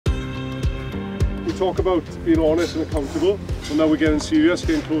talk about being honest and accountable, and now we're getting serious,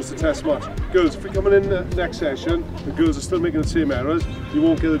 getting close to test match. Girls, if we're coming in the next session, the girls are still making the same errors, you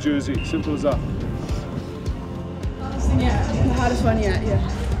won't get a jersey, simple as that. Yeah, the hardest one yet, yeah.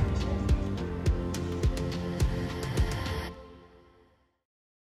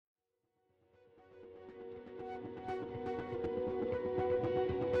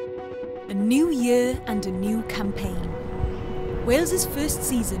 A new year and a new campaign. Wales's first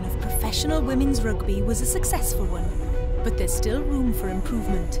season of professional women's rugby was a successful one, but there's still room for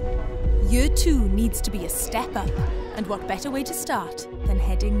improvement. Year 2 needs to be a step up, and what better way to start than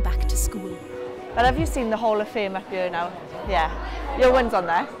heading back to school. Well, have you seen the Hall of Fame up here now? Yeah. Your one's on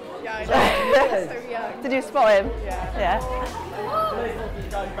there? Yeah, I know. So young. Did you spot him? Yeah.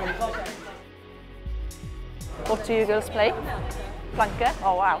 What do you girls play? Flanker?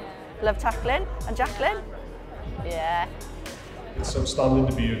 Oh wow. Love tackling. And Jacqueline? Yeah. It's outstanding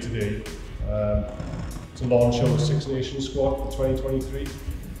to be here today. To launch our Six Nations squad for 2023.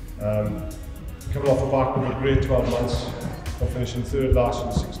 Coming off the back of a great 12 months, of finishing third last in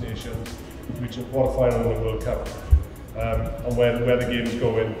the Six Nations, reaching quarter-final in the World Cup, and where the game's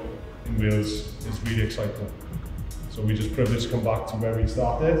going in Wales is really exciting. So we're just privileged to come back to where we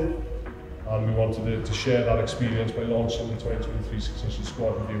started, and we wanted to share that experience by launching the 2023 Six Nations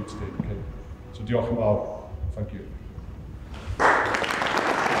squad with you today. Okay. So diolch yn fawr. Thank you.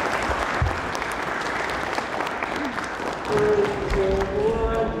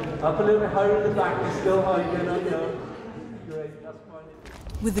 Up a little bit higher in the back, it's still high, you know. Great, that's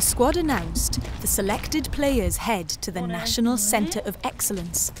fine. With the squad announced, the selected players head to the National Centre of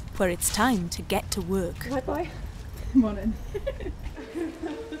Excellence, where it's time to get to work. Bye-bye. Morning.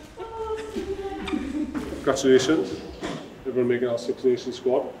 Congratulations, everyone making our Six Nations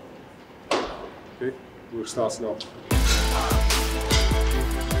squad. Okay, work starts now.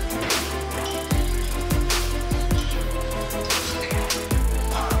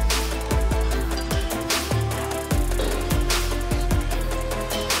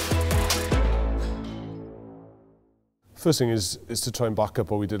 First thing is to try and back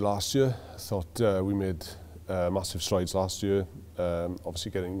up what we did last year. I thought we made massive strides last year. Obviously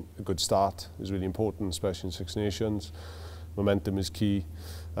getting a good start is really important, especially in Six Nations. Momentum is key,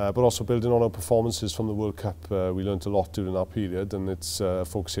 but also building on our performances from the World Cup. We learned a lot during that period, and it's a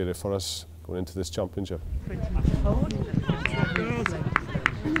focus area for us going into this championship. Nice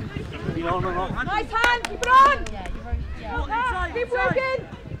hand, keep it on! Keep working!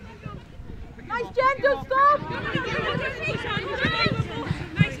 Nice gentle stop!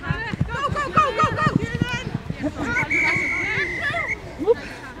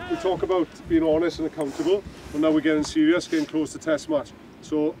 We talk about being honest and accountable, and now we're getting serious, getting close to test match.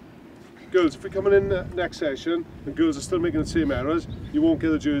 So, girls, if we're coming in the next session and girls are still making the same errors, you won't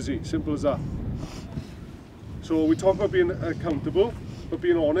get a jersey, simple as that. So we talk about being accountable, but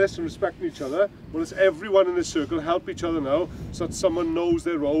being honest and respecting each other. Well, it's everyone in this circle help each other now, so that someone knows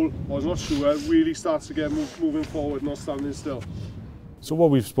their role or is not sure, really starts to get moving forward, not standing still. So what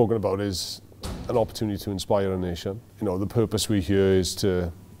we've spoken about is an opportunity to inspire a nation. You know, the purpose we here is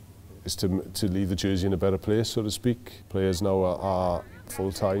to leave the jersey in a better place, so to speak. Players now are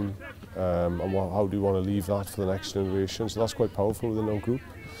full-time, and how do you want to leave that for the next generation? So that's quite powerful within our group.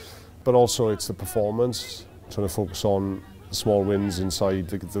 But also it's the performance, trying to focus on small wins inside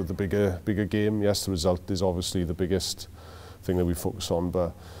the bigger game. Yes, the result is obviously the biggest thing that we focus on,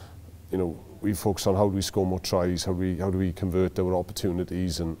 but you know, we focus on how do we score more tries, how do we convert our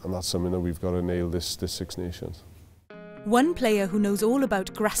opportunities, and that's something that we've got to nail this Six Nations. One player who knows all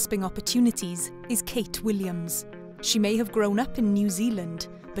about grasping opportunities is Kate Williams. She may have grown up in New Zealand,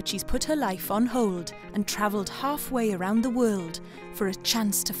 but she's put her life on hold and travelled halfway around the world for a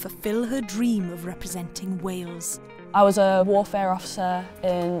chance to fulfil her dream of representing Wales. I was a warfare officer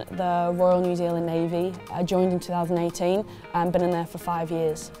in the Royal New Zealand Navy. I joined in 2018 and been in there for 5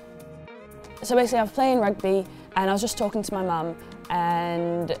 years. So basically I was playing rugby and I was just talking to my mum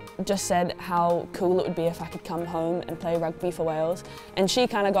and just said how cool it would be if I could come home and play rugby for Wales. And she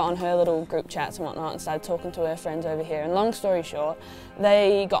kind of got on her little group chats and whatnot and started talking to her friends over here. And long story short,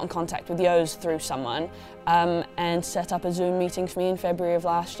 they got in contact with Yo's through someone and set up a Zoom meeting for me in February of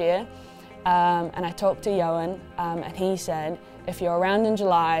last year. And I talked to Johan and he said, if you're around in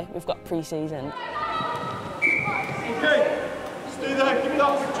July, we've got pre-season. Okay, stay there, give me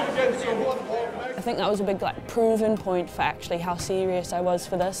that picture again. So I think that was a big proven point for actually how serious I was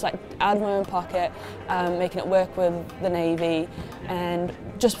for this, out of my own pocket, making it work with the Navy. And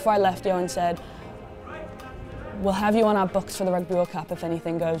just before I left, Johan said, we'll have you on our books for the Rugby World Cup if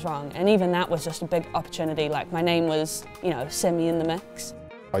anything goes wrong. And even that was just a big opportunity, my name was, semi in the mix.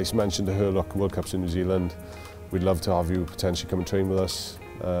 I mentioned to her, look, World Cup's in New Zealand, we'd love to have you potentially come and train with us,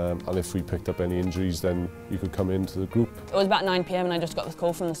 and if we picked up any injuries then you could come into the group. It was about 9 PM and I just got this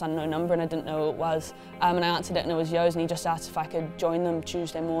call from this unknown number and I didn't know who it was, and I answered it and it was Yo's, and he just asked if I could join them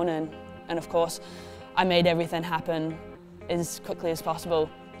Tuesday morning, and of course I made everything happen as quickly as possible.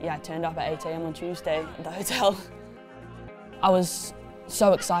 Yeah, I turned up at 8 AM on Tuesday at the hotel. I was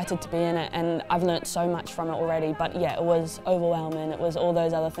so excited to be in it and I've learnt so much from it already, but yeah, it was overwhelming. It was all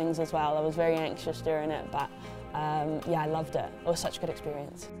those other things as well. I was very anxious during it, but yeah, I loved it. It was such a good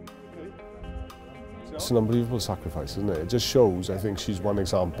experience. It's an unbelievable sacrifice, isn't it? It just shows, I think she's one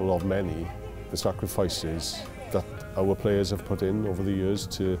example of many, the sacrifices that our players have put in over the years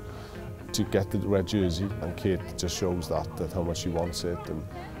to get the red jersey, and Kate just shows that how much she wants it and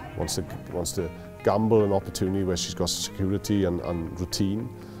wants to gamble an opportunity where she's got security and routine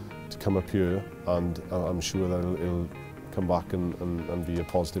to come up here, and I'm sure that it'll come back and be a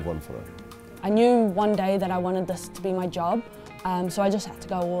positive one for her. I knew one day that I wanted this to be my job, so I just had to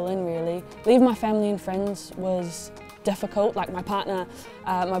go all in really. Leaving my family and friends was difficult, like my partner,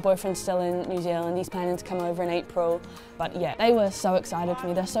 my boyfriend's still in New Zealand, he's planning to come over in April, but yeah, they were so excited for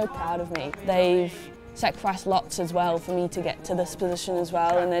me, they're so proud of me. They've sacrificed lots as well for me to get to this position as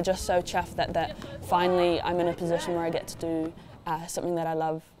well, and they're just so chuffed that finally I'm in a position where I get to do something that I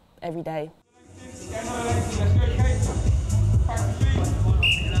love every day. Good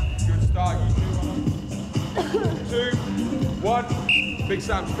start, you 2, 1, big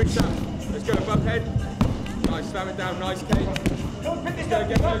Sam, let's go above head. Nice, slam it down, nice Kate. Let's go,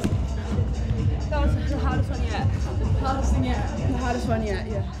 get those. That was the hardest one yet. The hardest one yet,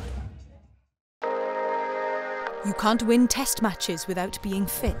 yeah. You can't win test matches without being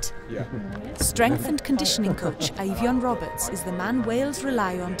fit. Yeah. Strength and conditioning coach Ivion Roberts is the man Wales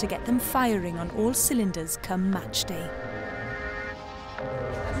rely on to get them firing on all cylinders come match day.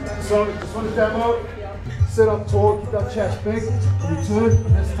 So, just want to demo. Sit up tall, keep that chest big, return,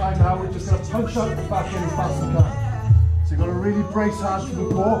 and this time now we're just going to punch out the back end as fast as you can. So you've got to really brace hard to the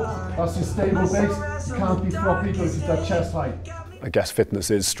core, that's your stable base, you can't be floppy, you've got to keep that chest high. I guess fitness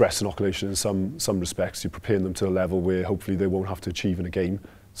is stress inoculation in some respects. You're preparing them to a level where hopefully they won't have to achieve in a game.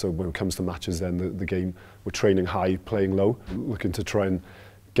 So when it comes to matches then, the game, we're training high, playing low, looking to try and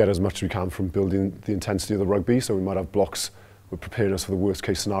get as much as we can from building the intensity of the rugby. So we might have blocks. We're preparing us for the worst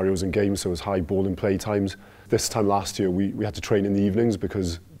case scenarios in games, so it's high ball and play times. This time last year we had to train in the evenings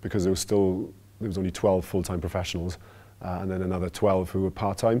because there was only 12 full-time professionals and then another 12 who were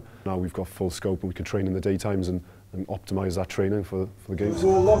part-time. Now we've got full scope and we can train in the daytimes and optimise that training for the games. So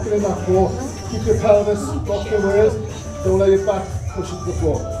lock it in that floor, keep your pelvis, lock your ears, don't let your back push it to the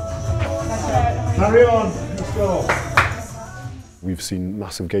floor. Carry on, let's go. We've seen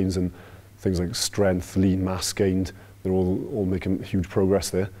massive gains in things like strength, lean mass gained. They're all making huge progress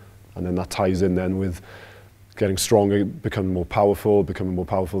there, and then that ties in then with getting stronger, becoming more powerful,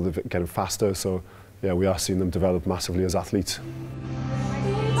 getting faster. So yeah, we are seeing them develop massively as athletes.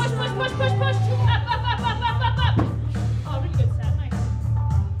 Push, push, push, push, push. Up. Oh, really good set, nice.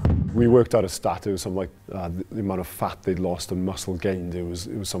 We worked out a stat. It was something like the amount of fat they'd lost and muscle gained. It was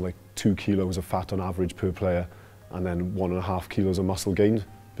something like 2 kilos of fat on average per player, and then 1.5 kilos of muscle gained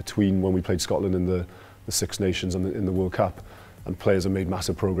between when we played Scotland in the Six Nations and in the World Cup, and players have made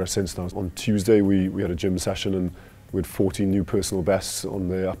massive progress since then. On Tuesday we had a gym session and we had 14 new personal bests on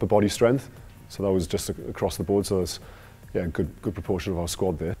the upper body strength, so that was just across the board, so that's a good proportion of our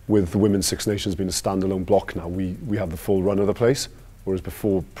squad there. With the Women's Six Nations being a standalone block now, we have the full run of the place, whereas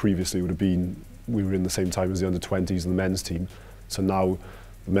before, previously, it would have been, we were in the same time as the under-20s and the men's team, so now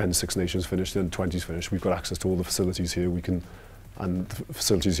the men's Six Nations finished, the under-20s finished, we've got access to all the facilities here, and the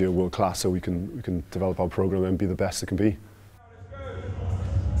facilities here are world class, so we can develop our programme and be the best it can be.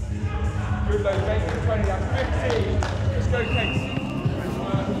 Good load, 20, that's 15. Let's go, Kate.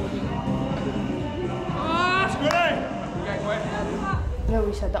 I know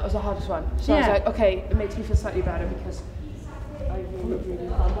we said that was the hardest one, so I was like, okay, it makes me feel slightly better because I really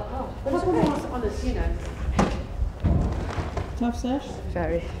found that hard. But it's one of the honest, you know. Tough sesh?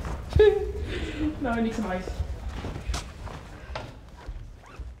 Very. No, I need some ice.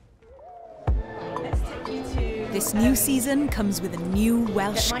 This new season comes with a new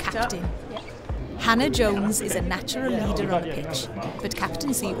Welsh captain. Hannah Jones is a natural leader on the pitch, but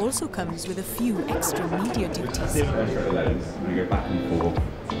captaincy also comes with a few extra media duties. You go back and forth,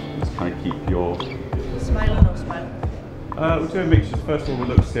 just kind of keep your... Smile or no smile? We'll do a mixture. First of all,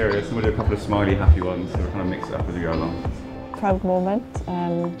 we'll look serious, and we'll do a couple of smiley, happy ones, so we'll kind of mix it up as we go along. Proud moment,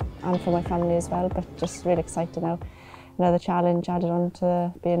 and for my family as well, but just really excited now. Another challenge added on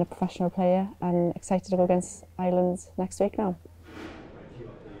to being a professional player, and excited to go against Ireland next week now.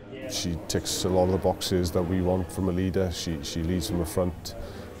 She ticks a lot of the boxes that we want from a leader. She leads from the front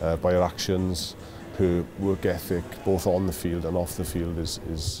by her actions. Her work ethic, both on the field and off the field,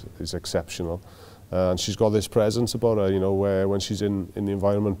 is exceptional. And she's got this presence about her, you know, where when she's in the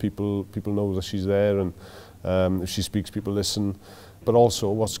environment, people know that she's there, and if she speaks, people listen. But also,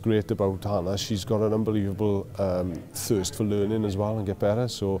 what's great about Hannah, she's got an unbelievable thirst for learning as well and get better.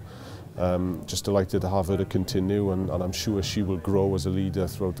 So just delighted to have her to continue, and I'm sure she will grow as a leader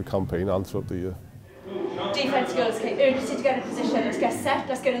throughout the campaign and throughout the year. Defence girls, okay, urgency to get in position, let's get set,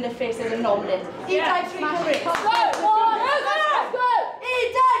 let's get in their faces and nominate. E-die 3, go!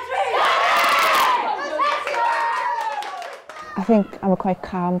 E-die 3! I think I'm a quite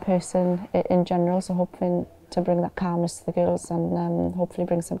calm person in general, so hoping to bring that calmness to the girls and hopefully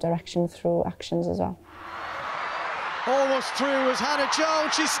bring some direction through actions as well. Almost through as Hannah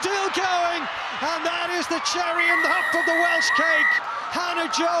Jones, she's still going, and that is the cherry on top of the Welsh cake.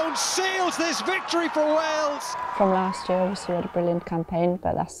 Hannah Jones seals this victory for Wales. From last year, obviously we had a brilliant campaign,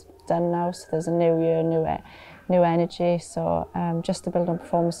 but that's done now, so there's a new year, new energy. So just to build on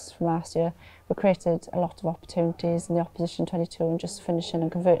performances from last year, we created a lot of opportunities in the opposition 22 and just finishing and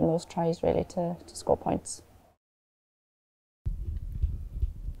converting those tries really to score points.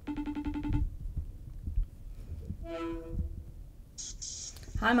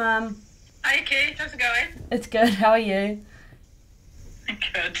 Hi Mum. Hi Kate, how's it going? It's good, how are you?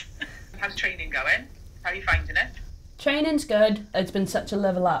 Good. How's training going? How are you finding it? Training's good. It's been such a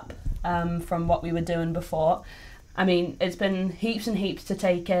level up from what we were doing before. I mean, it's been heaps and heaps to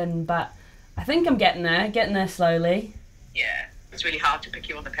take in, but I think I'm getting there slowly. Yeah, it's really hard to pick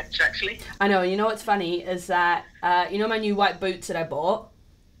you on the pitch actually. I know, you know what's funny is that, you know my new white boots that I bought?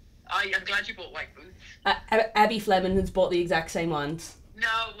 I'm glad you bought white boots. Abby Fleming has bought the exact same ones.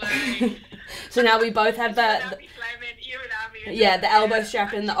 No way. So now we both have Abby Fleming, you and Abby. Yeah, the elbow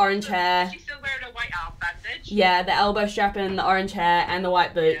strap and the orange hair. She's still wearing a white arm bandage. Yeah, the elbow strap and the orange hair and the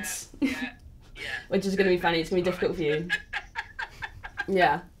white boots. Yeah. Which is going to be funny. It's going to be difficult for you.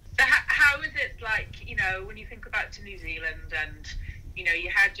 Yeah. So how is it like, you know, when you think about to New Zealand and, you know, you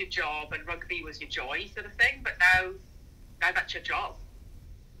had your job and rugby was your joy sort of thing, but now that's your job.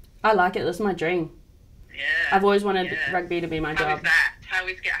 I like it. That's my dream. Yeah. I've always wanted rugby to be my job. How is that? How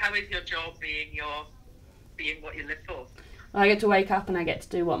is your job being what you live for? Well, I get to wake up and I get to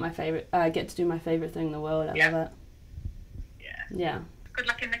do my favorite thing in the world. I love it. Yeah. Good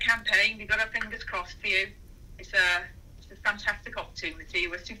luck in the campaign. We've got our fingers crossed for you. It's a fantastic opportunity.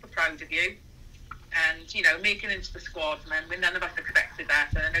 We're super proud of you. And, you know, making it into the squad, man, none of us expected that.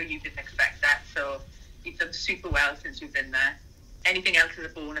 And I know you didn't expect that. So you've done super well since you've been there. Anything else is a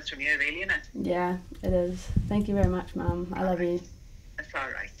bonus from you, really, isn't it? Yeah, it is. Thank you very much, Mum. I love you. That's all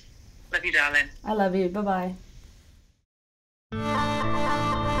right. Love you, darling. I love you. Bye-bye.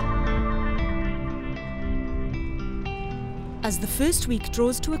 As the first week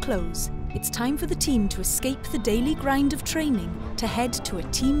draws to a close, it's time for the team to escape the daily grind of training to head to a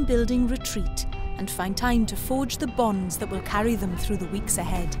team-building retreat and find time to forge the bonds that will carry them through the weeks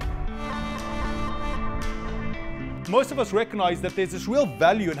ahead. Most of us recognize that there's this real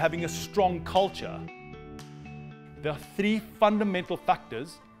value in having a strong culture. There are 3 fundamental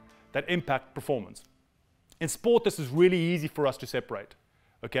factors that impact performance. In sport, this is really easy for us to separate,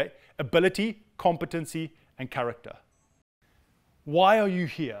 okay? Ability, competency, and character. Why are you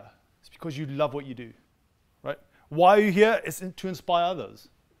here? It's because you love what you do, right? Why are you here? It's to inspire others.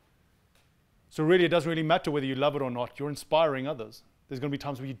 So really, it doesn't really matter whether you love it or not. You're inspiring others. There's going to be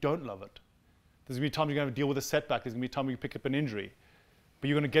times where you don't love it. There's going to be times you're going to deal with a setback. There's going to be times where you pick up an injury. But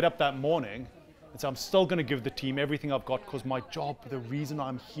you're going to get up that morning and say, I'm still going to give the team everything I've got because my job, the reason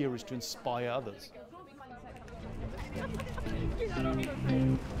I'm here is to inspire others.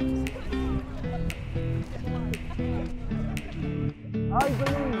 I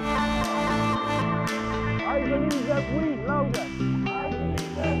believe that we, louder.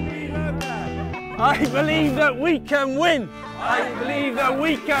 I believe that we can win. I believe that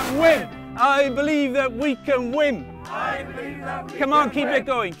we can win. I believe that we can win. Come on, keep it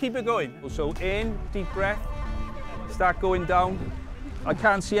going, keep it going. So in, deep breath, start going down. I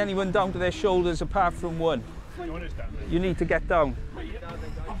can't see anyone down to their shoulders apart from one. You need to get down.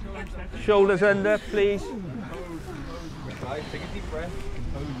 Shoulders under, please. Take a deep breath.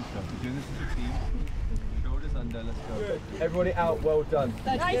 We're doing this as a team. Shoulders under, let's go. Everybody out, well done.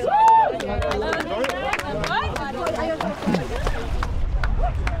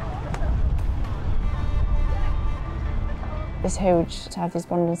 It's huge to have these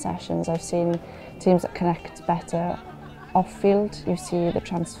bonding sessions. I've seen teams that connect better off field, you see the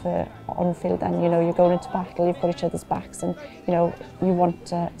transfer on field, and you know you're going into battle, you've got each other's backs, and you know you want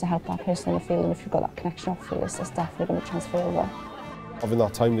to help that person on the field, and if you've got that connection off field, it's definitely going to transfer over. Having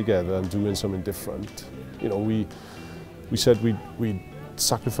that time together and doing something different, you know, we said we'd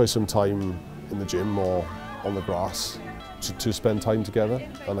sacrifice some time in the gym or on the grass to spend time together,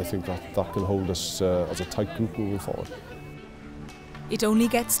 and I think that can hold us as a tight group moving forward. It only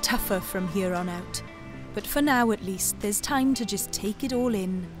gets tougher from here on out. But for now at least, there's time to just take it all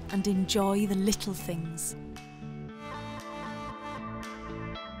in and enjoy the little things.